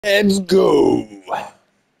Let's go.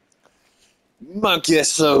 Monkey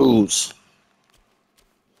souls.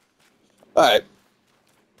 Alright.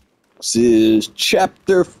 This is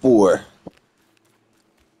chapter 4.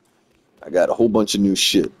 I got a whole bunch of new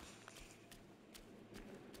shit.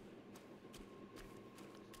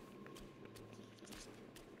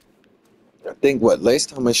 I think last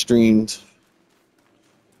time I streamed,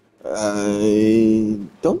 I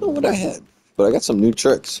don't know what I had, but I got some new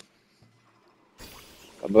tricks.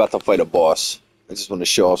 I'm about to fight a boss. I just want to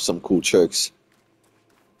show off some cool tricks.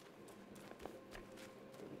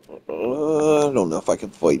 I don't know if I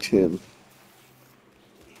can fight him.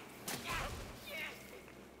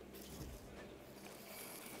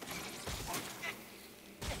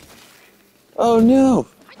 Oh no!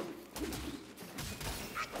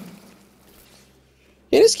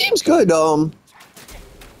 Yeah, this game's good.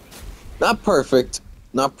 Not perfect.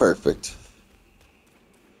 Not perfect.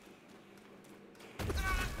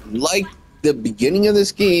 Like the beginning of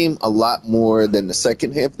this game a lot more than the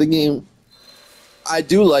second half of the game. I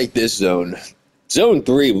do like this zone. Zone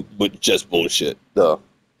 3 was just bullshit, though.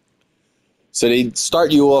 So they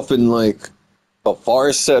start you off in like a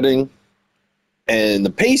forest setting, and the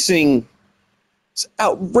pacing is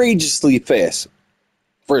outrageously fast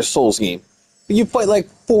for a Souls game. You fight like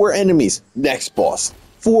 4 enemies, next boss.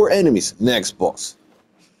 4 enemies, next boss.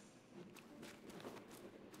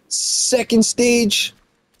 Second stage,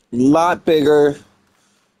 lot bigger,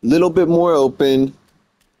 little bit more open,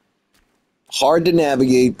 hard to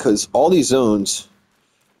navigate because all these zones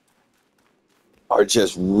are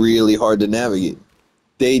just really hard to navigate.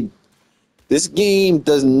 This game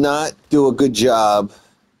does not do a good job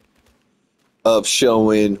of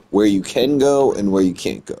showing where you can go and where you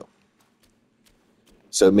can't go.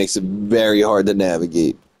 So it makes it very hard to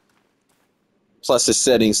navigate. Plus the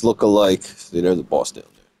settings look alike. There's the boss down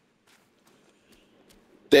there.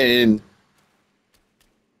 Then,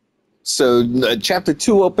 so chapter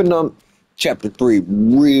 2 opened up. Chapter 3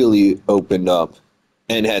 really opened up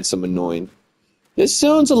and had some annoying. This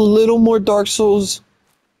sounds a little more Dark Souls.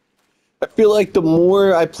 I feel like the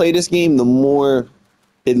more I play this game, the more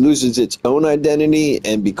it loses its own identity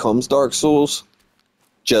and becomes Dark Souls.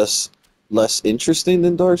 Just less interesting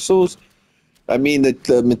than Dark Souls. I mean,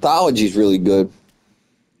 the mythology is really good.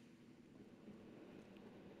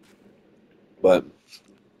 But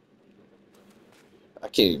I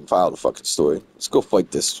can't even follow the fucking story. Let's go fight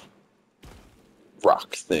this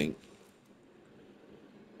rock thing.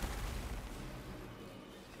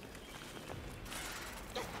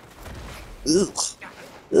 Ugh.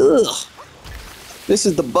 Ugh. This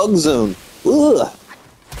is the bug zone. Ugh.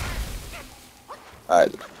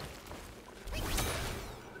 Alright.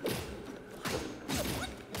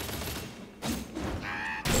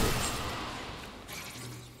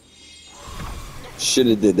 Should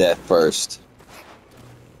have did that first.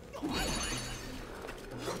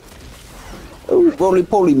 Oh,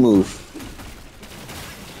 roly-poly move.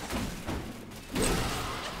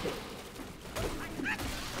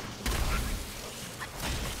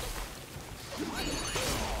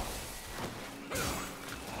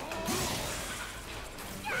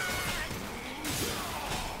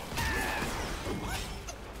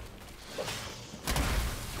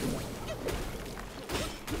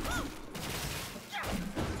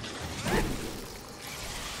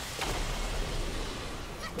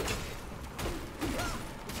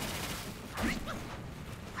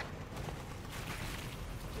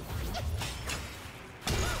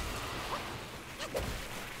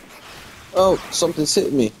 Oh, something's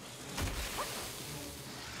hitting me.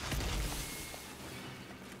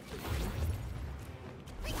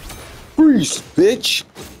 Freeze, bitch!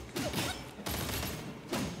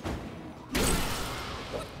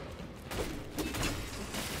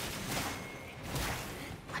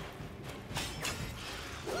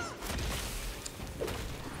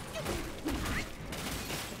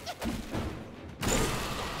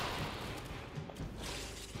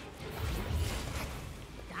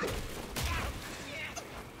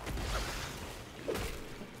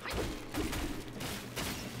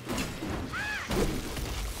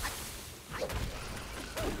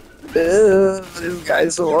 This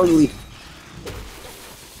guy's so ugly.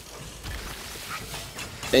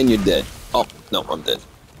 And you're dead. Oh, no, I'm dead.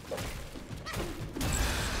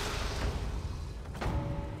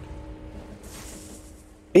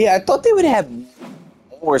 Yeah, I thought they would have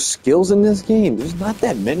more skills in this game. There's not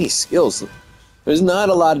that many skills. There's not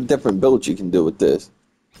a lot of different builds you can do with this.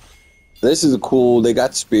 This is cool. They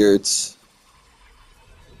got spirits.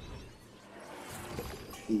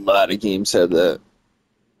 A lot of games have that.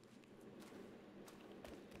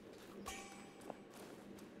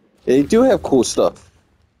 They do have cool stuff.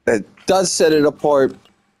 That does set it apart.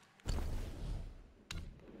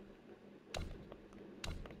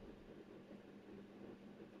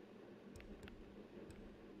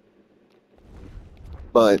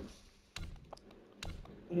 But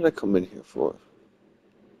what did I come in here for?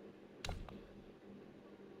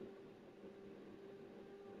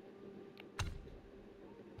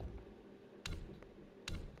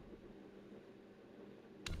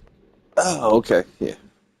 Oh, okay, yeah.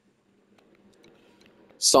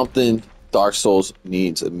 Something Dark Souls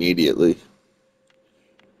needs immediately.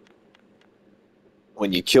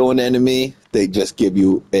 When you kill an enemy, they just give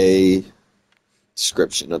you a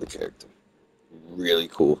description of the character. Really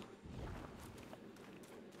cool.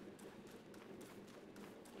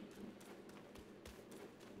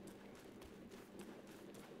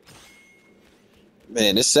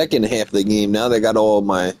 Man, this second half of the game, now they got all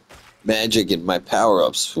my magic and my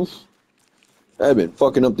power-ups. I've been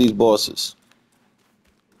fucking up these bosses.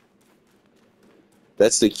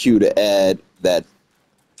 That's the cue to add that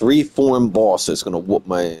 3-form boss that's gonna whoop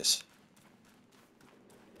my ass.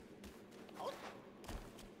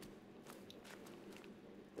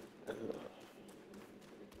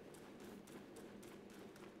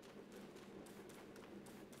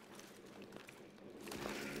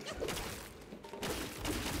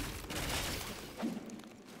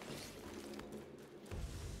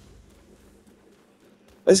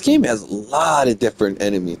 This game has a lot of different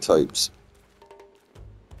enemy types.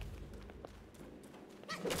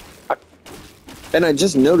 And I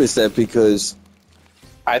just noticed that because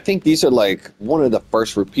I think these are like one of the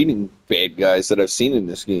first repeating bad guys that I've seen in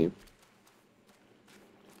this game.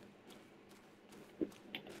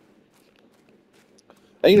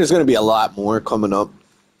 I think there's going to be a lot more coming up.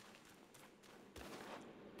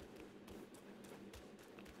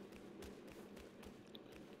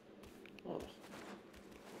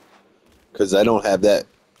 Because I don't have that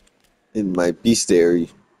in my bestiary.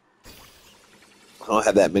 I don't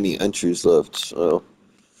have that many entries left, so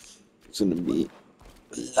it's going to be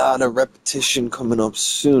a lot of repetition coming up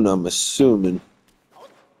soon, I'm assuming.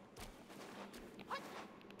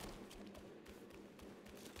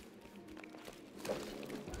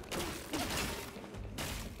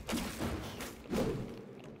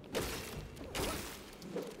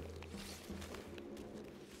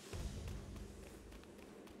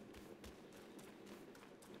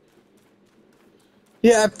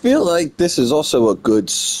 Yeah, I feel like this is also a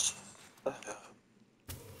good...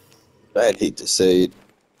 I'd hate to say it.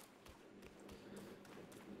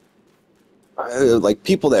 Like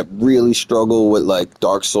people that really struggle with like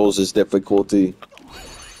Dark Souls' difficulty,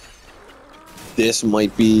 this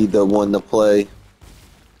might be the one to play.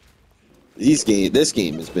 This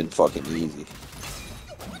game has been fucking easy.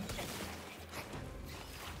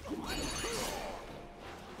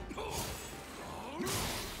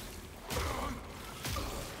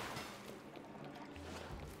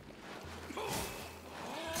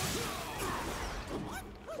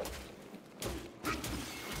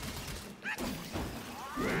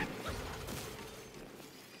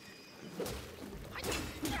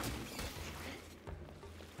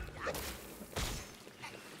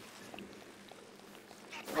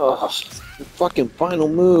 Oh, fucking final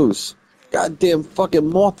moves. Goddamn fucking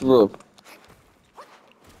Mothra.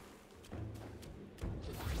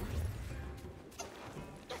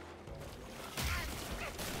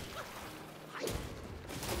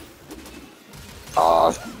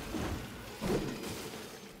 Ah.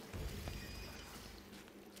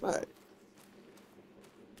 Right.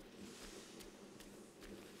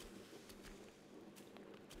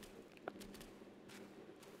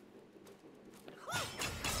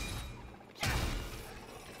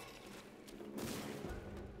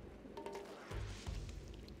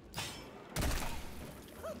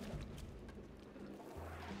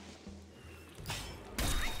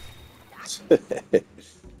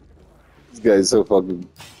 This guy is so fucking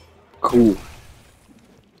cool.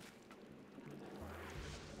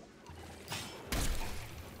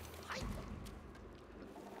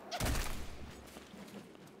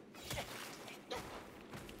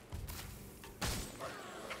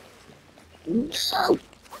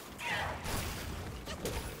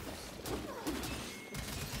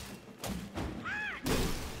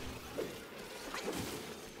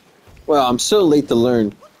 Well, I'm so late to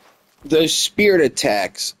learn. The spirit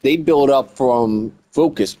attacks, they build up from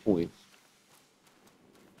focus point.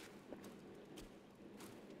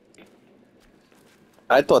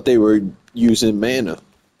 I thought they were using mana.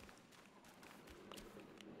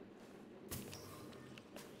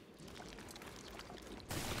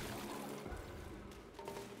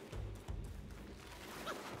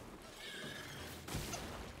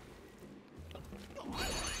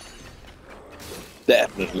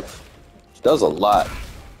 Definitely. Does a lot.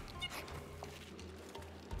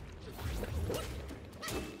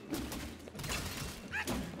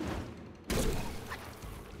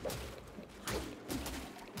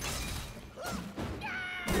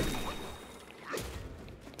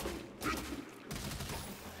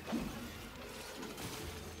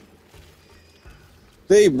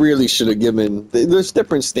 They really should have given. There's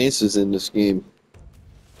different stances in this game,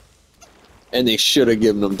 and they should have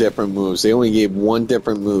given them different moves. They only gave one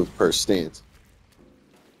different move per stance,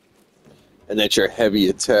 and that's your heavy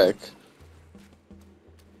attack.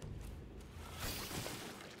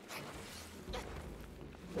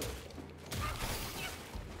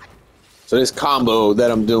 So this combo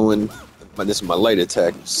that I'm doing, this is my light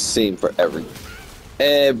attack, same for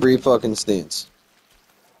every fucking stance.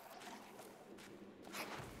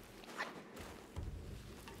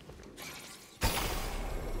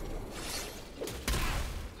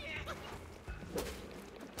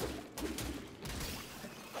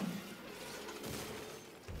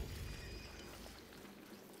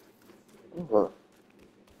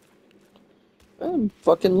 I'm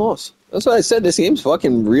fucking lost. That's why I said this game's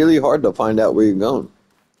fucking really hard to find out where you're going.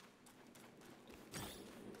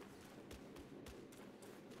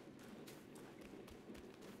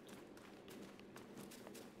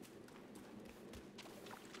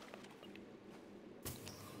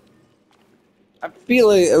 I feel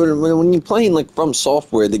like when you're playing like From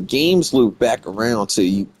Software, the games loop back around, so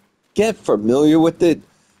you get familiar with it.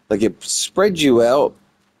 Like it spreads you out,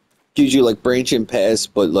 gives you like branching paths,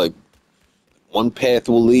 but like one path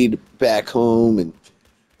will lead back home, and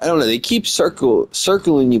I don't know. They keep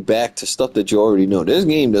circling you back to stuff that you already know. This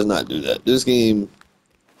game does not do that. This game,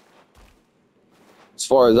 as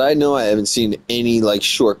far as I know, I haven't seen any like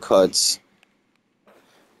shortcuts.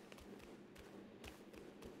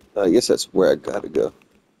 I guess that's where I gotta go.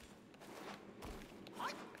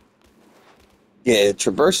 Yeah,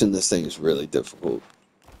 traversing this thing is really difficult.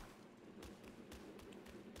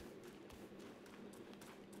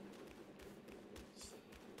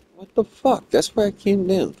 What the fuck? That's where I came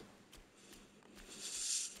down.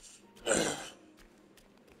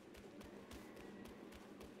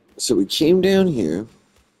 So we came down here.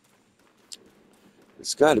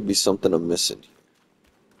 There's got to be something I'm missing.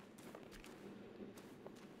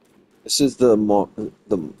 This is the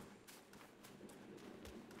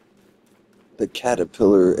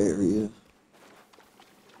caterpillar area.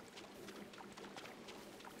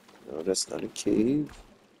 No, that's not a cave.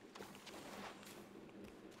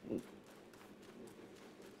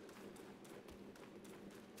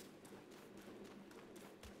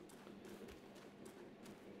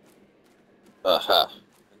 Aha.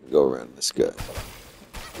 Go around this guy.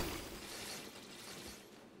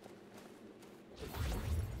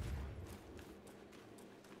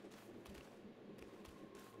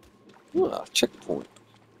 Ah, checkpoint.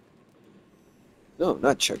 No,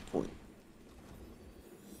 not checkpoint.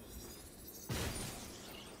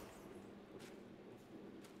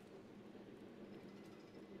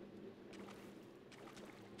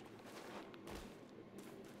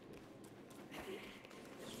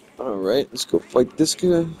 Alright, let's go fight this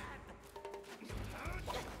guy.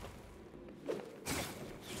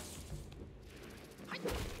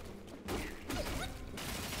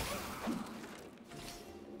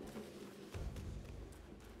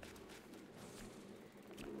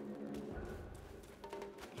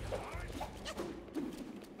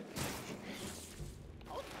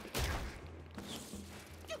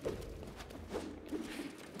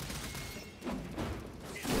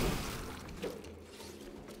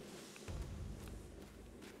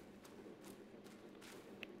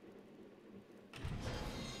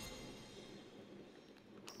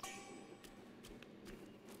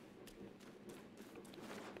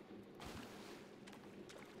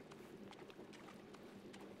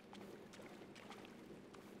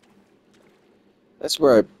 That's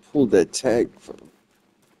where I pulled that tag from.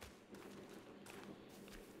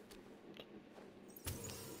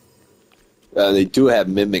 They do have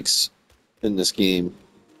mimics in this game.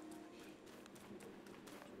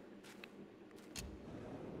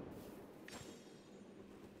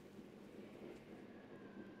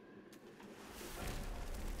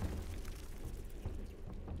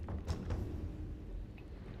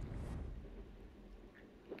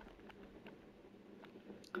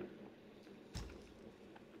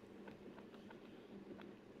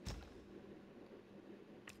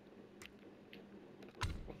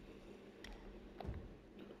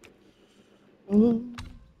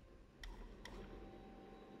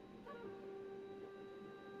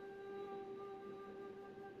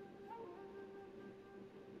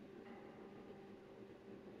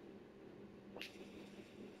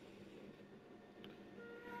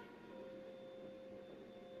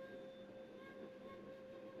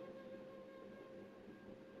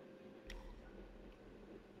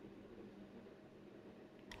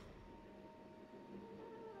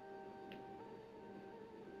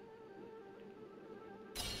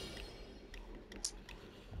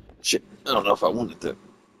 Shit, I don't know if I wanted to.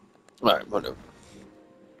 Alright, whatever.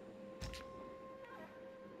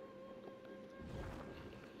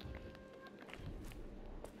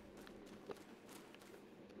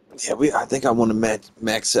 Yeah, I think I want to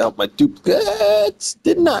max out my duplicates.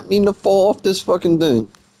 Did not mean to fall off this fucking thing.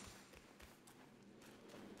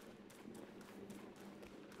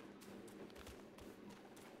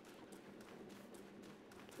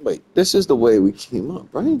 Wait, this is the way we came up,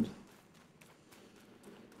 right?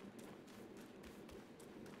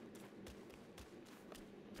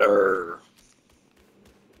 Err.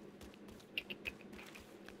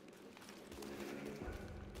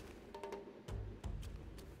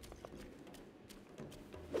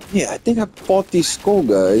 Yeah, I think I fought these skull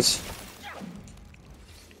guys.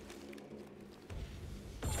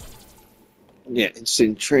 Yeah,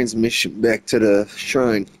 instant transmission back to the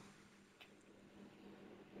shrine.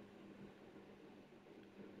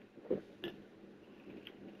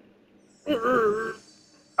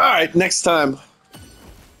 Alright, next time.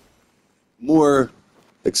 More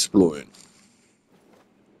exploring.